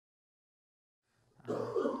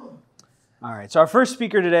All right, so our first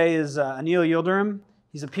speaker today is Anil Yildirim.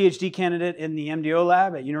 He's a PhD candidate in the MDO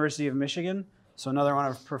lab at University of Michigan, so another one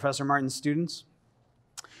of Professor Martin's students.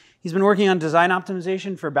 He's been working on design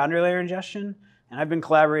optimization for boundary layer ingestion, and I've been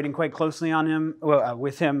collaborating quite closely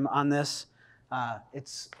with him on this.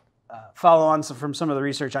 It's follow-on from some of the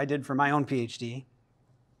research I did for my own PhD.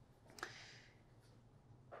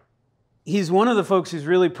 He's one of the folks who's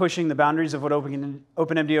really pushing the boundaries of what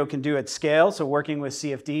OpenMDAO can do at scale, so working with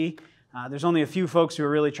CFD. There's only a few folks who are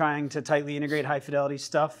really trying to tightly integrate high-fidelity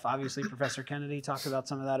stuff. Obviously, Professor Kennedy talked about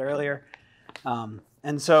some of that earlier.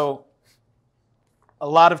 And so a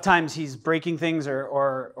lot of times he's breaking things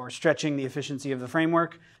or stretching the efficiency of the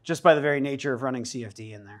framework just by the very nature of running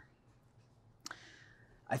CFD in there.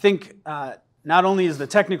 I think not only is the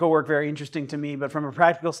technical work very interesting to me, but from a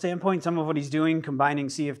practical standpoint, some of what he's doing, combining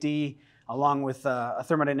CFD along with a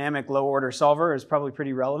thermodynamic low-order solver, is probably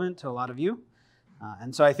pretty relevant to a lot of you.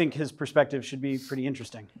 And so I think his perspective should be pretty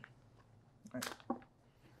interesting.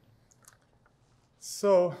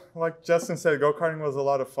 So, like Justin said, go-karting was a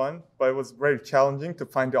lot of fun, but it was very challenging to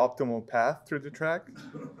find the optimal path through the track.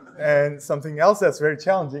 And something else that's very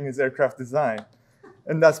challenging is aircraft design.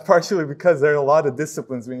 And that's partially because there are a lot of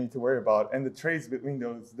disciplines we need to worry about, and the trades between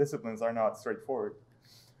those disciplines are not straightforward.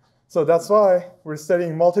 So that's why we're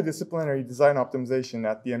studying multidisciplinary design optimization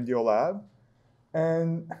at the MDO lab.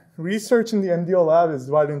 And research in the MDO lab is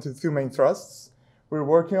divided into two main thrusts. We're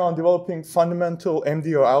working on developing fundamental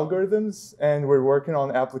MDO algorithms, and we're working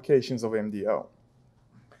on applications of MDO.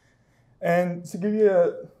 And to give you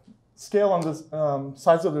a scale on the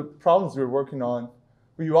size of the problems we're working on,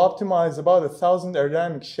 we optimize about 1,000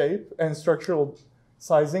 aerodynamic shape and structural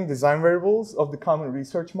sizing design variables of the common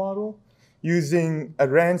research model using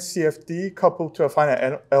advanced CFD coupled to a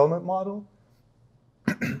finite element model.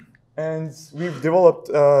 And we've developed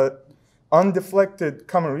undeflected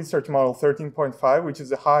common research model 13.5, which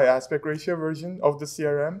is a high aspect ratio version of the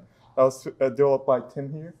CRM that was developed by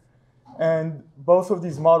Tim here. And both of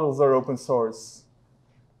these models are open source.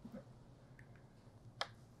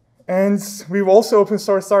 And we've also open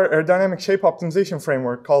sourced our aerodynamic shape optimization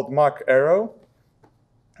framework called Mach-Aero.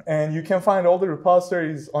 And you can find all the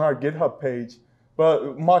repositories on our GitHub page.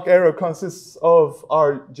 But Mach-Aero consists of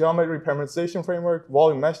our geometry parameterization framework,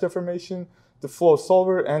 volume mesh deformation, the flow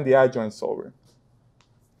solver, and the adjoint solver.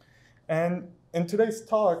 And in today's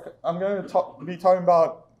talk, I'm going to be talking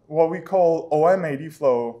about what we call OM-AD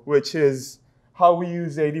flow, which is how we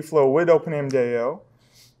use AD flow with OpenMDAO.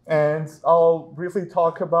 And I'll briefly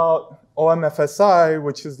talk about OMFSI,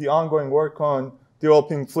 which is the ongoing work on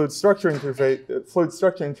developing fluid structure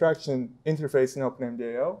interaction interface in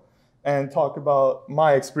OpenMDAO, and talk about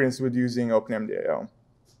my experience with using OpenMDAO.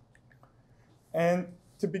 And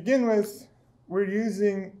to begin with, we're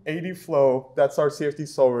using AD flow, that's our CFD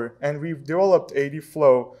solver, and we've developed AD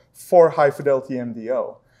flow for high-fidelity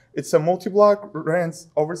MDO. It's a multi-block RANS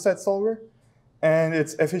oversight solver, and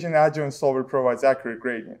its efficient adjoint solver provides accurate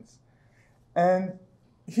gradients. And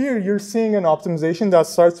here you're seeing an optimization that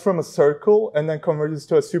starts from a circle and then converges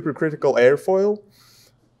to a supercritical airfoil.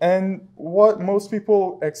 And what most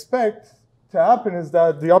people expect to happen is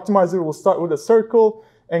that the optimizer will start with a circle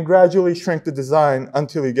and gradually shrink the design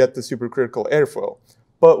until you get the supercritical airfoil.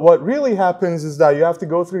 But what really happens is that you have to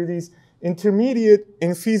go through these intermediate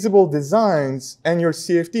infeasible designs, and your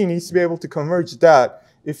CFD needs to be able to converge that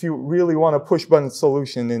if you really want a push-button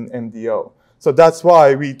solution in MDO. So that's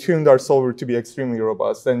why we tuned our solver to be extremely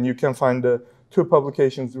robust, and you can find the two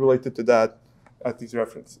publications related to that at these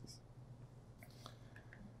references.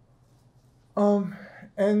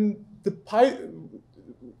 And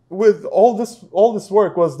with all this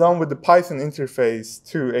work was done with the Python interface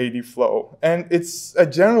to AD flow, and it's a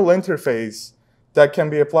general interface that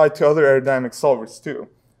can be applied to other aerodynamic solvers too.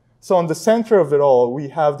 So on the center of it all, we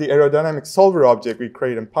have the aerodynamic solver object we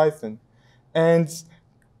create in Python, and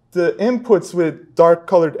the inputs with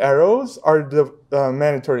dark-colored arrows are the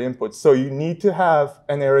mandatory inputs. So you need to have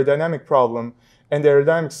an aerodynamic problem, and the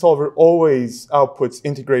aerodynamic solver always outputs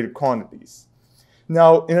integrated quantities.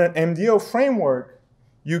 Now, in an MDO framework,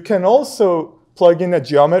 you can also plug in a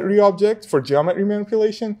geometry object for geometry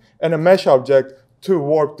manipulation and a mesh object to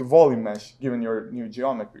warp the volume mesh, given your new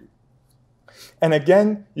geometry. And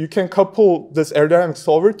again, you can couple this aerodynamic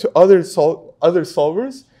solver to other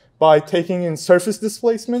solvers by taking in surface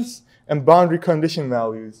displacements and boundary condition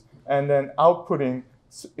values, and then outputting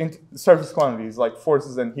surface quantities like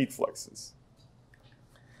forces and heat fluxes.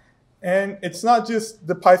 And it's not just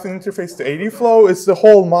the Python interface to AD flow, it's the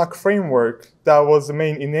whole Mach framework that was the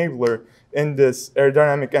main enabler in this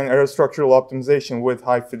aerodynamic and aerostructural optimization with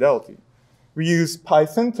high fidelity. We use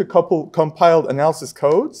Python to couple compiled analysis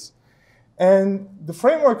codes, And the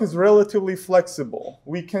framework is relatively flexible.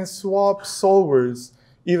 We can swap solvers,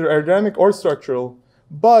 either aerodynamic or structural,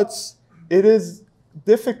 but it is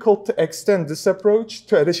difficult to extend this approach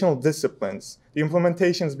to additional disciplines. The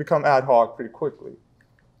implementations become ad hoc pretty quickly.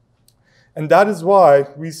 And that is why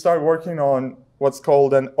we start working on what's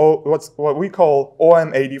called what we call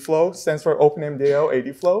OM80 flow, stands for OpenMDAO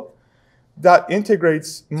 80 flow, that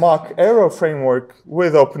integrates Mach Aero framework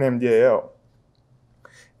with OpenMDAO.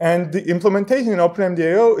 And the implementation in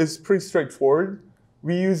OpenMDAO is pretty straightforward.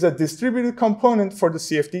 We use a distributed component for the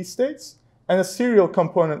CFD states and a serial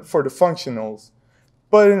component for the functionals.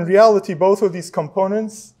 But in reality, both of these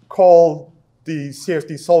components call the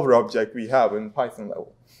CFD solver object we have in Python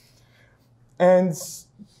level. And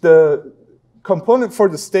the component for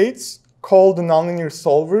the states call the nonlinear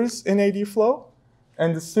solvers in AD flow,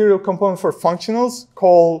 and the serial component for functionals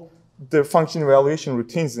call the function evaluation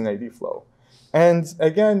routines in AD flow. And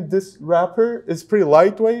again, this wrapper is pretty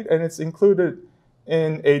lightweight, and it's included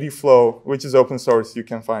in AD flow, which is open source. You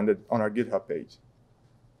can find it on our GitHub page.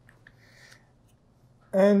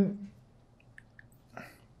 And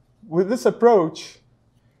with this approach,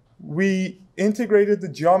 we integrated the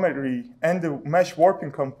geometry and the mesh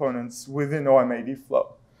warping components within OM80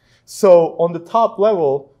 flow. So on the top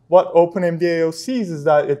level, what OpenMDAO sees is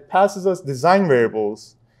that it passes us design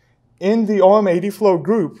variables. In the OM80 flow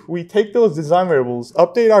group, we take those design variables,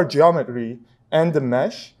 update our geometry and the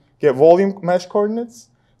mesh, get volume mesh coordinates,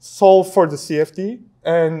 solve for the CFD,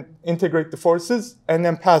 and integrate the forces, and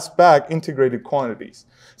then pass back integrated quantities.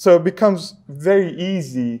 So it becomes very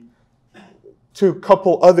easy to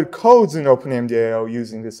couple other codes in OpenMDAO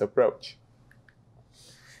using this approach.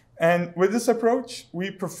 And with this approach, we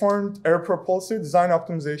performed Aeropropulsive design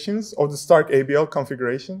optimizations of the Stark ABL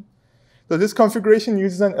configuration. So this configuration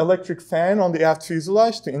uses an electric fan on the aft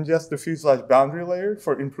fuselage to ingest the fuselage boundary layer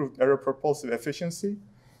for improved aeropropulsive efficiency.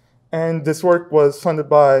 And this work was funded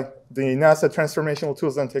by the NASA Transformational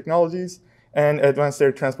Tools and Technologies and Advanced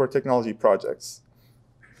Air Transport Technology projects.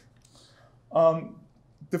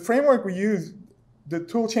 The framework we used, the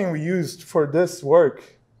toolchain we used for this work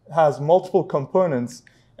has multiple components.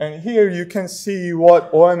 And here you can see what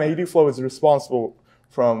OM80 flow is responsible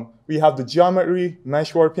from. We have the geometry,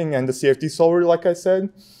 mesh warping, and the CFD solver, like I said.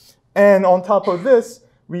 And on top of this,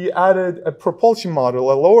 we added a propulsion model,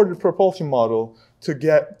 a lowered propulsion model,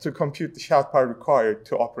 to compute the shaft power required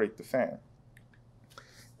to operate the fan.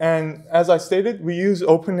 And as I stated, we use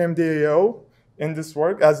OpenMDAO in this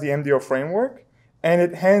work as the MDO framework, and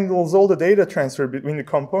it handles all the data transfer between the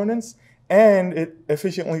components, and it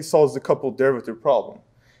efficiently solves the coupled derivative problem.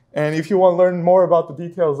 And if you want to learn more about the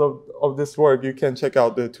details of this work, you can check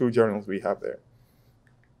out the 2 journals we have there.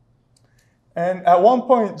 And at one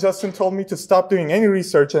point, Justin told me to stop doing any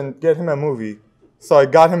research and get him a movie. So I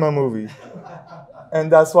got him a movie.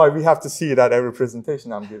 And that's why we have to see it at every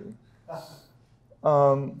presentation I'm giving.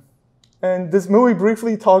 And this movie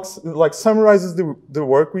briefly summarizes the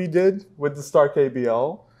work we did with the Stark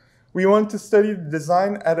ABL. We want to study the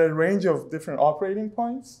design at a range of different operating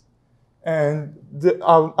points. And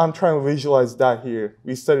I'm trying to visualize that here.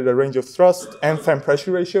 We studied a range of thrust and fan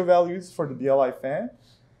pressure ratio values for the BLI fan,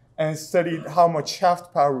 and studied how much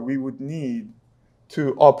shaft power we would need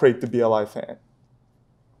to operate the BLI fan.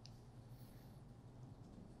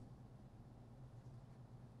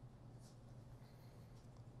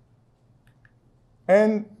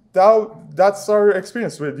 And that's our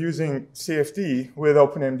experience with using CFD with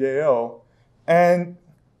OpenMDAO. And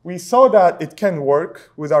we saw that it can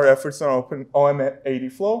work with our efforts on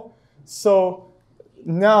OM80 flow. So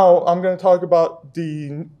now I'm going to talk about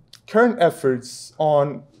the current efforts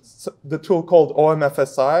on the tool called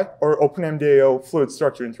OMFSI, or OpenMDAO Fluid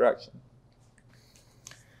Structure Interaction.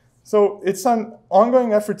 So it's an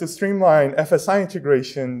ongoing effort to streamline FSI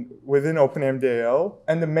integration within OpenMDAO.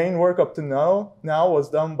 And the main work up to now was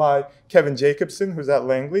done by Kevin Jacobson, who's at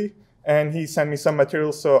Langley. And he sent me some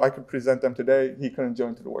materials so I could present them today. He couldn't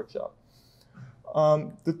join to the workshop.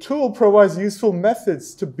 The tool provides useful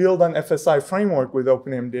methods to build an FSI framework with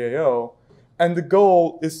OpenMDAO. And the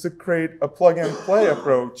goal is to create a plug-and-play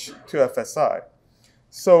approach to FSI.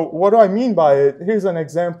 So what do I mean by it? Here's an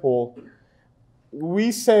example.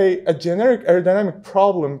 We say a generic aerodynamic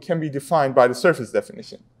problem can be defined by the surface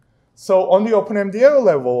definition. So on the OpenMDAO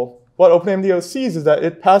level, what OpenMDAO sees is that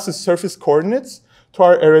it passes surface coordinates to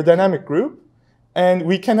our aerodynamic group, and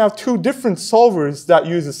we can have 2 different solvers that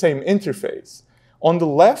use the same interface. On the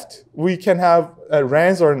left, we can have a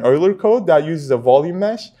RANS or an Euler code that uses a volume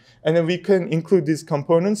mesh, and then we can include these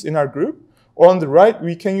components in our group. Or on the right,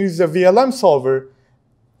 we can use a VLM solver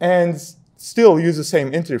and still use the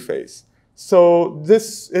same interface. So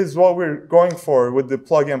this is what we're going for with the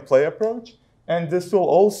plug-and-play approach. And this will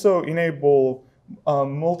also enable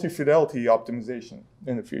multi-fidelity optimization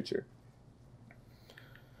in the future.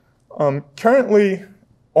 Currently,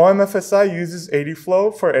 OMFSI uses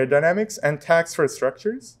ADFlow for aerodynamics and TAGS for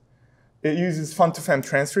structures. It uses fun-to-fem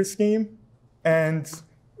transfer scheme, and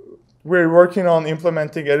we're working on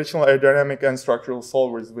implementing additional aerodynamic and structural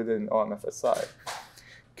solvers within OMFSI.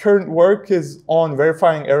 Current work is on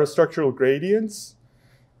verifying aerostructural gradients,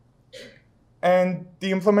 and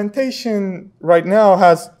the implementation right now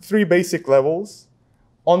has 3 basic levels.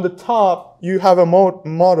 On the top, you have a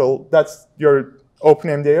model, that's your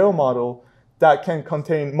OpenMDAO model, that can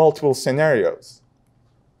contain multiple scenarios.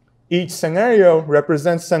 Each scenario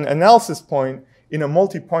represents an analysis point in a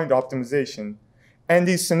multi-point optimization. And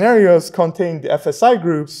these scenarios contain the FSI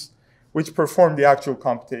groups which perform the actual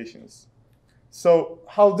computations. So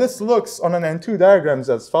how this looks on an N2 diagram is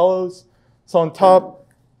as follows. So on top,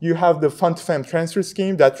 you have the fun-to-fem transfer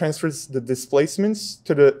scheme that transfers the displacements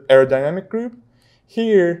to the aerodynamic group.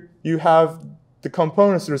 Here, you have the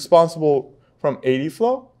components responsible from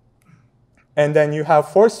ADFlow. And then you have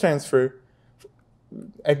force transfer,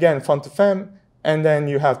 again, fun-to-fem, and then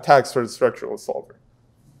you have TAGS for the structural solver.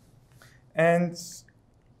 And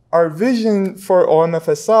our vision for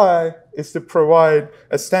OMFSI is to provide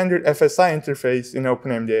a standard FSI interface in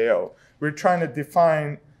OpenMDAO. We're trying to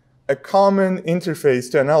define a common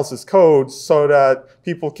interface to analysis codes so that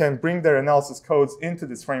people can bring their analysis codes into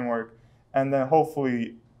this framework, and then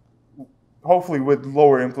hopefully with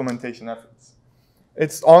lower implementation efforts.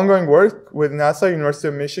 It's ongoing work with NASA, University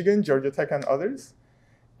of Michigan, Georgia Tech, and others.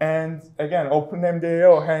 And again,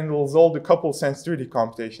 OpenMDAO handles all the couple sensitivity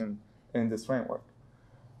computation in this framework.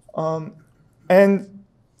 And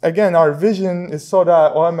again, our vision is so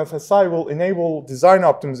that OMFSI will enable design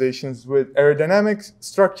optimizations with aerodynamics,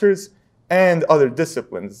 structures, and other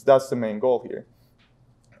disciplines. That's the main goal here.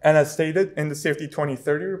 And as stated in the CFD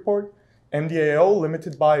 2030 report, MDAO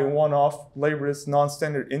limited by one-off, laborious,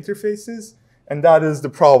 non-standard interfaces, and that is the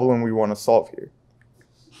problem we want to solve here.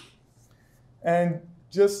 And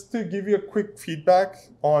just to give you a quick feedback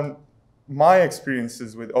on my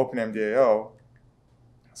experiences with OpenMDAO.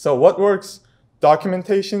 So what works?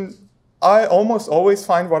 Documentation. I almost always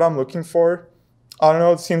find what I'm looking for. I don't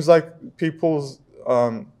know, it seems like people's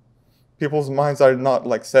minds are not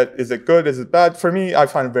like set, is it good, is it bad? For me, I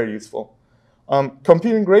find it very useful.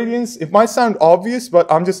 Computing gradients, it might sound obvious, but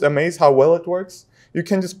I'm just amazed how well it works. You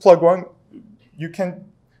can just plug one, you can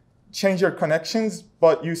change your connections,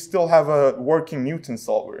 but you still have a working Newton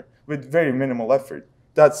solver with very minimal effort.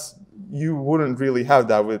 You wouldn't really have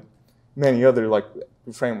that with many other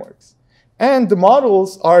frameworks. And the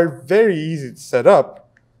models are very easy to set up.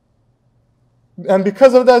 And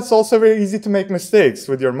because of that, it's also very easy to make mistakes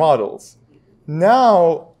with your models.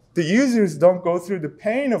 Now, the users don't go through the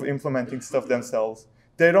pain of implementing stuff themselves.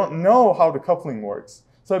 They don't know how the coupling works.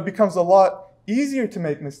 So it becomes a lot easier to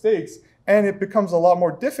make mistakes, and it becomes a lot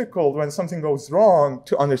more difficult when something goes wrong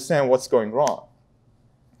to understand what's going wrong.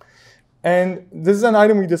 And this is an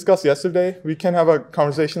item we discussed yesterday. We can have a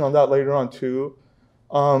conversation on that later on too.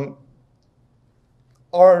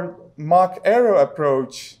 Our mock Aero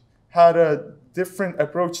approach had a different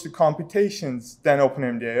approach to computations than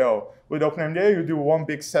OpenMDAO. With OpenMDAO, you do one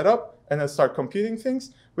big setup and then start computing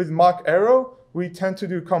things. With mock Aero, we tend to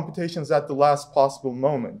do computations at the last possible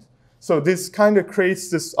moment. So this kind of creates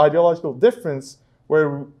this ideological difference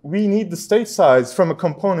where we need the state size from a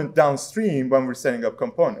component downstream when we're setting up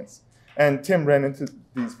components. And Tim ran into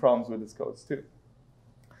these problems with his codes too.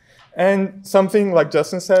 And something like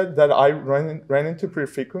Justin said that I ran into pretty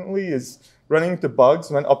frequently is running into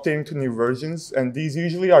bugs when updating to new versions. And these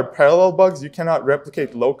usually are parallel bugs you cannot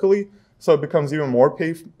replicate locally. So it becomes even more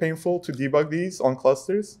painful to debug these on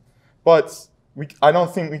clusters. But I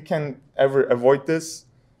don't think we can ever avoid this.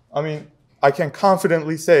 I mean, I can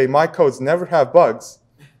confidently say my codes never have bugs.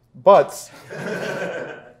 But,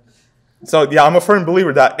 so yeah, I'm a firm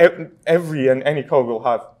believer that every and any code will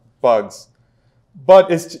have bugs.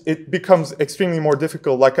 But it becomes extremely more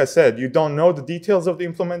difficult. Like I said, you don't know the details of the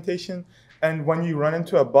implementation. And when you run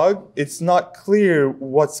into a bug, it's not clear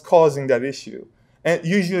what's causing that issue. And it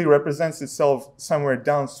usually represents itself somewhere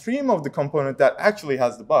downstream of the component that actually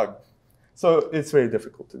has the bug. So it's very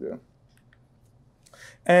difficult to do.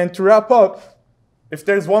 And to wrap up, if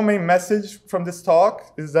there's one main message from this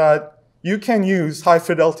talk, is that you can use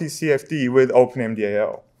high-fidelity CFD with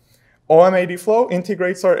OpenMDAO. OMADFlow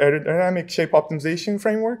integrates our aerodynamic shape optimization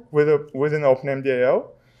framework within OpenMDAO,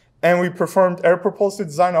 and we performed Aeropropulsive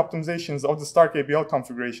design optimizations of the Stark ABL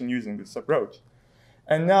configuration using this approach.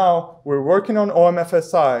 And now we're working on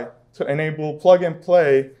OMFSI to enable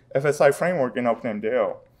plug-and-play FSI framework in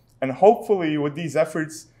OpenMDAO. And hopefully, with these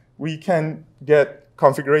efforts, we can get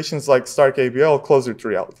configurations like Stark ABL closer to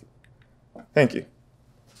reality. Thank you.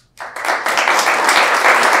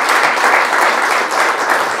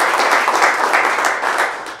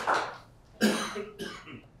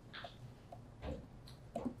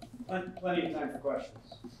 Plenty of time for questions.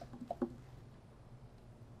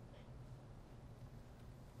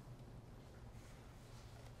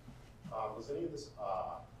 Was any of this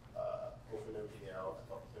OpenMDAO,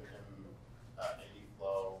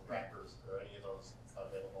 OpenMDAO wrappers, or any of those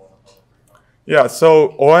available in the public repo? Yeah,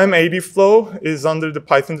 so OM80flow is under the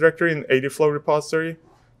Python directory in 80flow repository.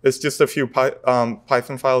 It's just a few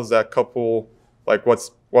Python files that couple like what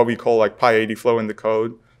we call like Py80flow in the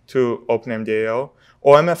code to OpenMDAO.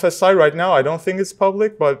 OMFSI right now, I don't think it's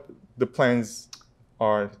public, but the plans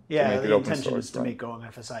are to make it open source. The intention is to make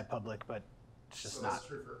OMFSI public, but it's just not. That's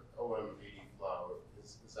true for OM80flow.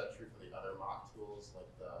 Is that true for the other mock tools like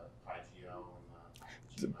the PyGeo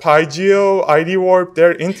and the PyGeo, IDWarp,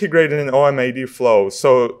 they're integrated in OM80flow.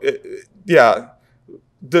 So yeah,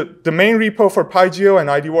 the main repo for PyGeo and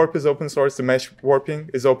IDWarp is open source. The mesh warping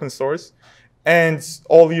is open source. And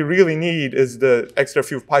all you really need is the extra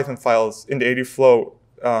few Python files in the 80flow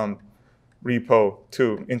repo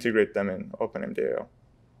to integrate them in OpenMDAO.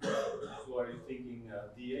 So are you thinking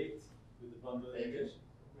D8 with the bundle Ingestion?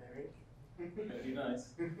 Maybe. That'd be nice.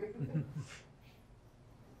 Can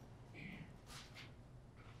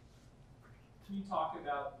you talk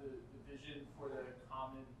about the vision for the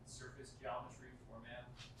common surface geometry format?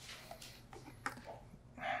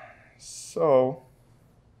 So,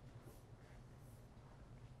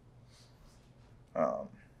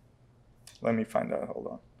 let me find that. Hold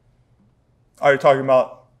on. Are you talking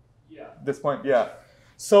about this point? Yeah.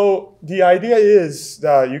 So the idea is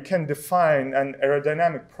that you can define an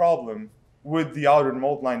aerodynamic problem with the outer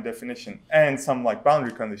mold line definition and some like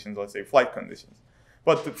boundary conditions, let's say flight conditions.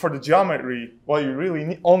 But for the geometry, what you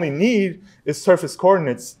really only need is surface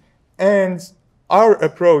coordinates. And our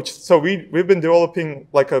approach, so we've been developing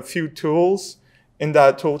like a few tools in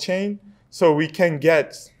that tool chain, so we can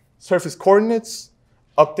get surface coordinates,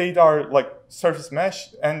 update our like surface mesh,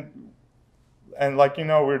 and like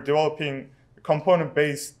we're developing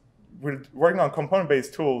component-based. We're working on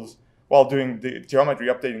component-based tools while doing the geometry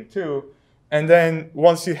updating too. And then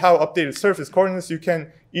once you have updated surface coordinates, you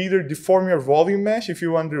can either deform your volume mesh if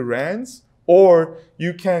you want to do RANs, or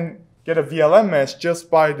you can get a VLM mesh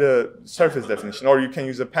just by the surface definition, or you can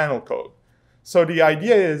use a panel code. So the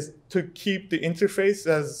idea is to keep the interface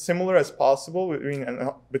as similar as possible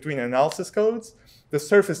between analysis codes. The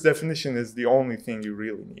surface definition is the only thing you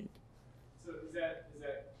really need. So is that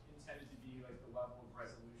intended to be like the level of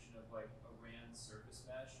resolution of like a RAN surface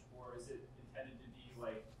mesh, or is it intended to be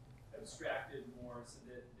like abstracted more so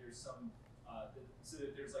that there's some so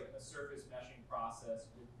that there's like a surface meshing process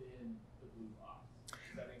within the blue box? Does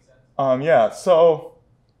that make sense? Yeah. So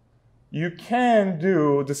you can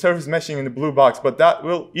do the surface meshing in the blue box, but that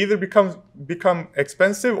will either become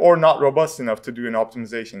expensive or not robust enough to do in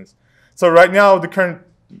optimizations. So right now, the current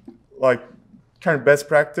best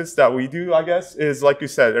practice that we do, I guess, is like you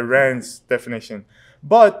said, a RANs definition.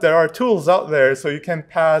 But there are tools out there, so you can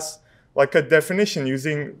pass like a definition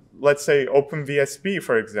using, let's say, OpenVSP,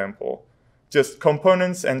 for example, just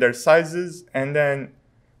components and their sizes, and then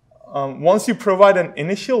once you provide an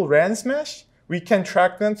initial RANs mesh, we can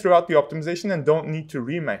track them throughout the optimization and don't need to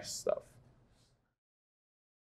remesh stuff.